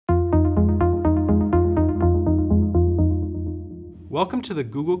Welcome to the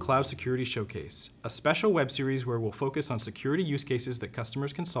Google Cloud Security Showcase, a special web series where we'll focus on security use cases that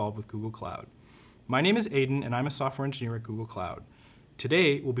customers can solve with Google Cloud. My name is Aiden, and I'm a software engineer at Google Cloud.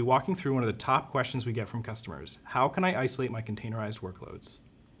 Today, we'll be walking through one of the top questions we get from customers: how can I isolate my containerized workloads?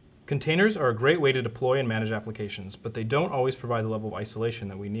 Containers are a great way to deploy and manage applications, but they don't always provide the level of isolation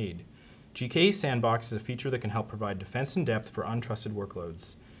that we need. GKE Sandbox is a feature that can help provide defense in depth for untrusted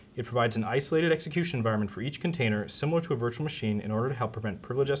workloads. It provides an isolated execution environment for each container, similar to a virtual machine, in order to help prevent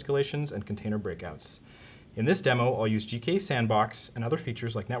privilege escalations and container breakouts. In this demo, I'll use GKE Sandbox and other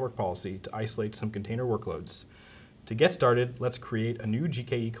features like network policy to isolate some container workloads. To get started, let's create a new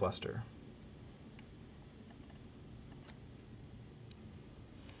GKE cluster.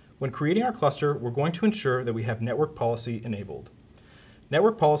 When creating our cluster, we're going to ensure that we have network policy enabled.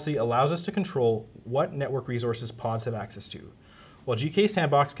 Network policy allows us to control what network resources pods have access to. While GKE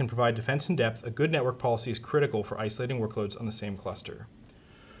Sandbox can provide defense in depth, a good network policy is critical for isolating workloads on the same cluster.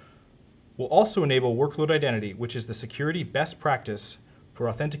 We'll also enable workload identity, which is the security best practice for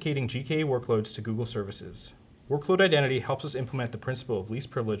authenticating GKE workloads to Google services. Workload identity helps us implement the principle of least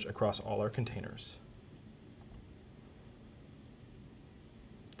privilege across all our containers.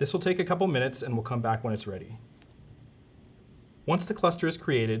 This will take a couple minutes, and we'll come back when it's ready. Once the cluster is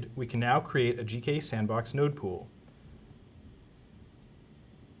created, we can now create a GKE Sandbox node pool.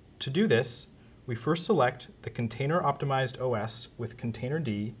 To do this, we first select the container-optimized OS with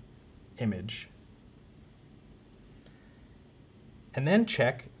containerd image, and then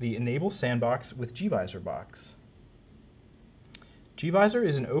check the Enable Sandbox with gvisor box. gvisor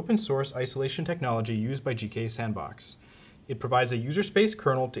is an open-source isolation technology used by GKE Sandbox. It provides a user space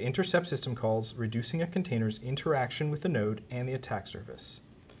kernel to intercept system calls, reducing a container's interaction with the node and the attack surface.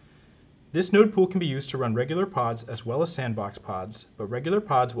 This node pool can be used to run regular pods as well as sandbox pods, but regular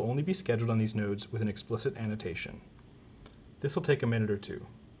pods will only be scheduled on these nodes with an explicit annotation. This will take a minute or two.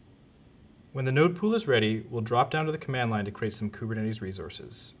 When the node pool is ready, we'll drop down to the command line to create some Kubernetes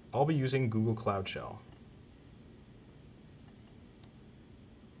resources. I'll be using Google Cloud Shell.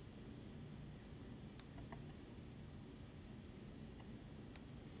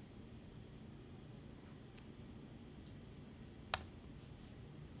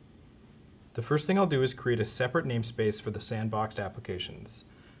 The first thing I'll do is create a separate namespace for the sandboxed applications.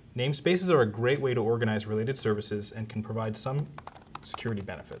 Namespaces are a great way to organize related services and can provide some security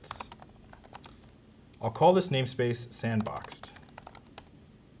benefits. I'll call this namespace Sandboxed.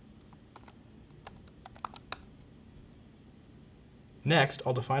 Next,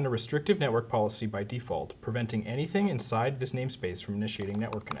 I'll define a restrictive network policy by default, preventing anything inside this namespace from initiating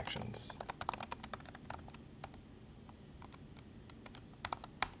network connections.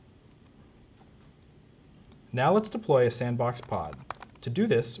 Now let's deploy a sandbox pod. To do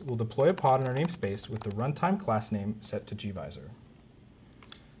this, we'll deploy a pod in our namespace with the runtime class name set to gvisor.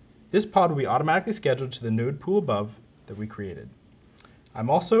 This pod will be automatically scheduled to the node pool above that we created. I'm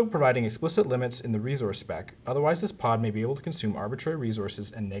also providing explicit limits in the resource spec, otherwise this pod may be able to consume arbitrary resources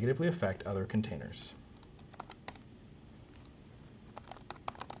and negatively affect other containers.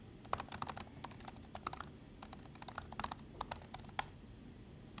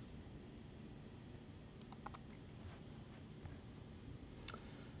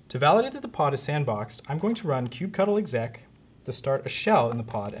 To validate that the pod is sandboxed, I'm going to run kubectl exec to start a shell in the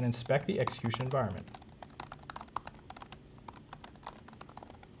pod and inspect the execution environment.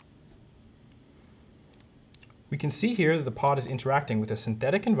 We can see here that the pod is interacting with a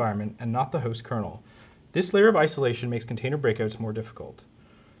synthetic environment and not the host kernel. This layer of isolation makes container breakouts more difficult.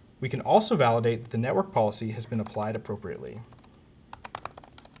 We can also validate that the network policy has been applied appropriately.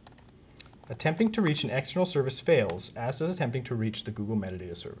 Attempting to reach an external service fails, as does attempting to reach the Google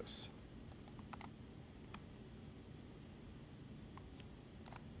metadata service.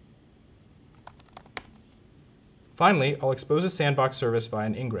 Finally, I'll expose a sandbox service via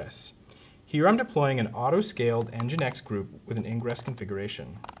an ingress. Here I'm deploying an auto-scaled Nginx group with an ingress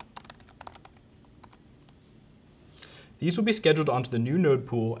configuration. These will be scheduled onto the new node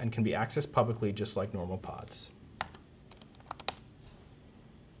pool and can be accessed publicly just like normal pods.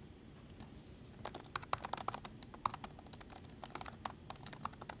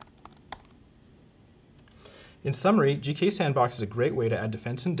 In summary, GKE Sandbox is a great way to add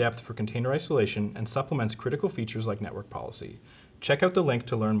defense in depth for container isolation and supplements critical features like network policy. Check out the link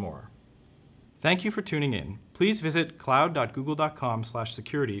to learn more. Thank you for tuning in. Please visit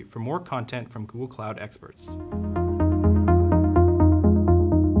cloud.google.com/security for more content from Google Cloud experts.